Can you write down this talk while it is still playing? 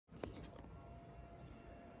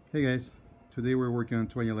Hey guys, today we're working on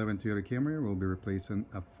 2011 Toyota Camry. We'll be replacing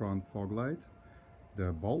a front fog light,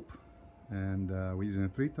 the bulb, and we're using a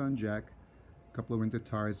 3-ton jack, a couple of winter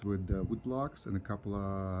tires with wood blocks, and a couple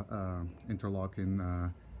of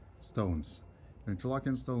interlocking stones. The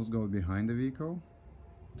interlocking stones go behind the vehicle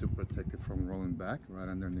to protect it from rolling back right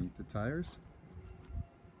underneath the tires.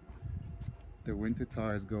 The winter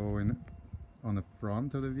tires go in on the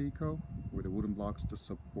front of the vehicle with the wooden blocks to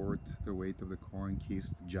support the weight of the car in case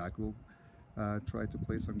the jack will try to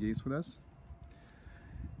play some games with us.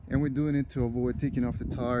 And we're doing it to avoid taking off the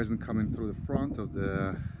tires and coming through the front of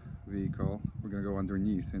the vehicle. We're going to go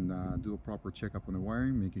underneath and do a proper checkup on the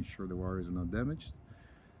wiring, making sure the wire is not damaged,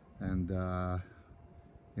 and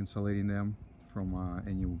insulating them from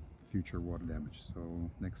any future water damage.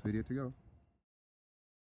 So next video to go.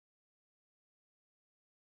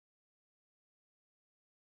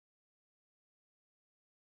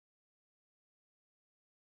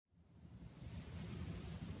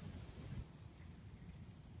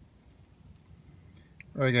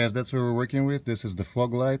 Alright guys, that's what we're working with. This is the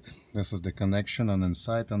fog light. This is the connection on the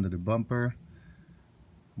inside under the bumper.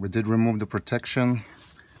 We did remove the protection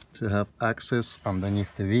to have access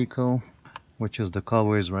underneath the vehicle, which is the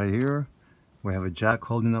covers right here. We have a jack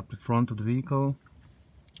holding up the front of the vehicle.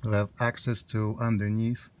 We have access to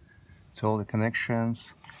underneath to all the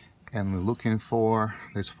connections, and we're looking for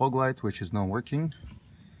this fog light, which is not working.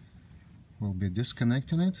 We'll be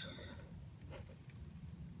disconnecting it.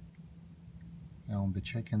 I'll be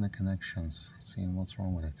checking the connections, seeing what's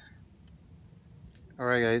wrong with it.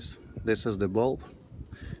 Alright guys, this is the bulb.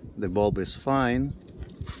 The bulb is fine.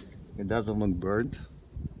 It doesn't look burnt.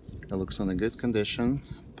 It looks in a good condition,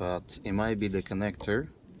 but it might be the connector.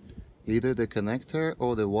 Either the connector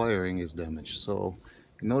or the wiring is damaged. So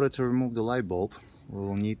in order to remove the light bulb, we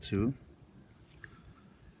will need to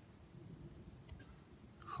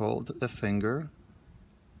hold a finger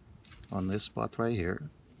on this spot right here,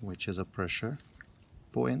 which is a pressure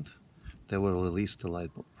point that will release the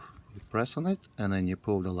light bulb. You press on it and then you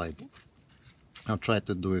pull the light bulb. I'll try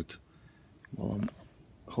to do it while I'm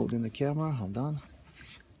holding the camera. Hold on.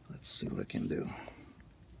 Let's see what I can do.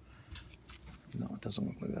 No, it doesn't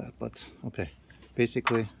look like that, but okay.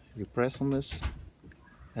 Basically, you press on this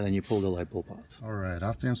and then you pull the light bulb out. Alright,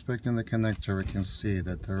 after inspecting the connector, we can see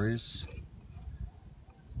that there is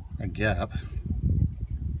a gap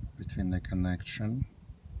between the connection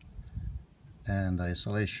and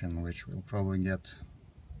isolation, which will probably get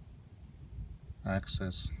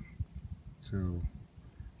access to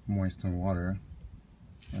moistened water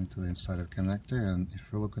into the inside of the connector. And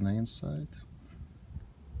if we look on the inside,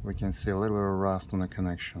 we can see a little bit of rust on the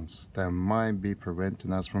connections that might be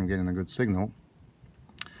preventing us from getting a good signal.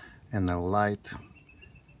 And the light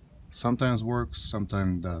sometimes works,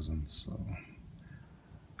 sometimes doesn't. So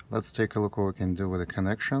let's take a look what we can do with the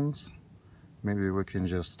connections. Maybe we can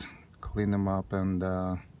just clean them up and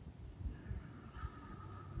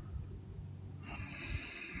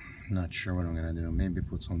not sure what I'm gonna do. Maybe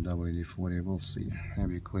put some WD-40, we'll see.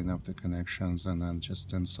 Maybe clean up the connections and then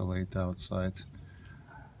just insulate the outside.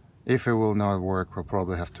 If it will not work, we'll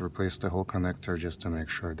probably have to replace the whole connector just to make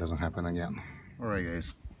sure it doesn't happen again. Alright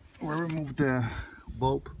guys, we'll remove the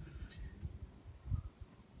bulb.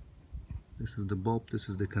 This is the bulb, this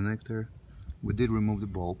is the connector. We did remove the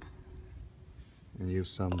bulb and use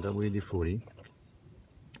some WD-40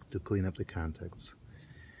 to clean up the contacts.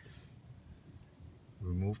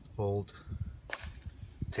 Removed old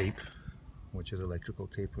tape, which is electrical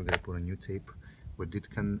tape. We're going to put a new tape. We did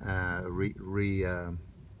I don't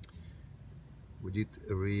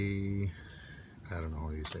know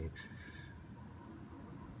how you say it,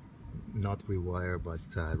 not rewire, but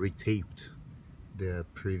retaped the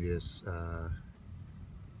previous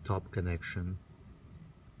top connection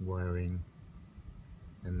wiring,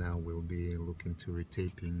 and now we'll be looking to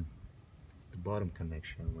retaping the bottom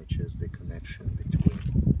connection, which is the connection between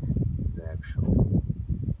the actual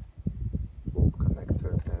bulb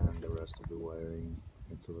connector and the rest of the wiring.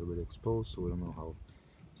 It's a little bit exposed, so we don't know how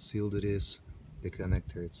sealed it is. The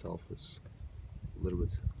connector itself is a little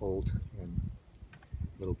bit old and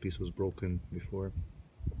a little piece was broken before,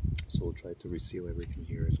 so we'll try to reseal everything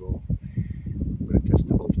here as well. I'm going to test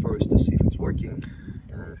the bulb first to see if it's working,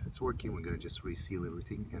 and if it's working, we're going to just reseal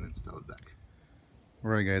everything and install it back.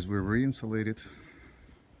 Alright guys, we've re-insulated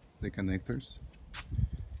the connectors.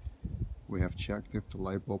 We have checked if the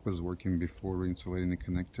light bulb is working before re-insulating the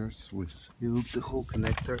connectors. We sealed the whole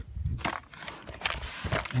connector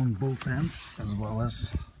on both ends, as well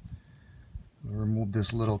as we removed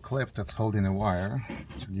this little clip that's holding the wire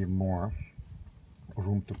to give more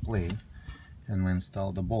room to play. And we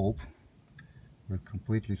installed the bulb with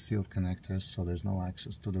completely sealed connectors, so there's no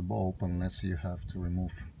access to the bulb unless you have to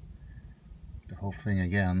remove the whole thing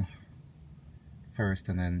again first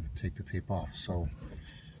and then take the tape off. So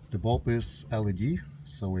the bulb is LED,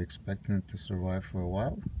 so we're expecting it to survive for a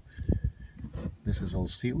while. This is all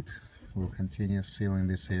sealed. We'll continue sealing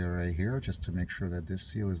this area right here just to make sure that this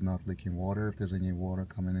seal is not leaking water. If there's any water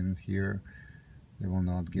coming in here, it will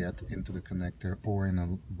not get into the connector or in a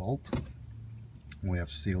bulb. We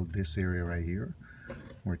have sealed this area right here,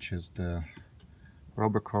 which is the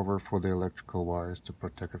rubber cover for the electrical wires to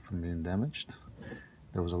protect it from being damaged.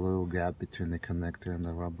 There was a little gap between the connector and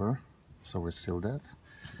the rubber, so we sealed that.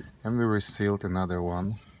 And we resealed another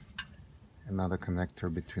one, another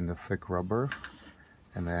connector between the thick rubber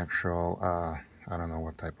and the actual, I don't know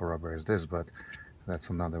what type of rubber is this, but that's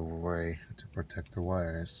another way to protect the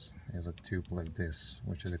wires, is a tube like this,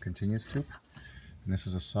 which is a continuous tube. And this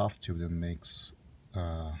is a soft tube that makes,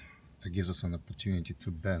 that gives us an opportunity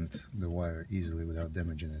to bend the wire easily without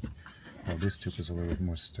damaging it. Well, this tube is a little bit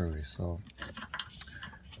more sturdy, so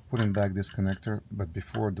putting back this connector, but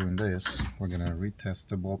before doing this, we're gonna retest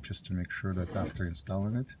the bulb just to make sure that after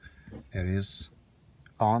installing it, it is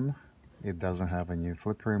on. It doesn't have any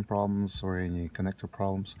flickering problems or any connector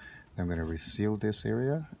problems. I'm going to reseal this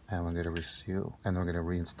area, and we're going to reseal, and we're going to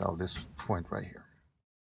reinstall this point right here.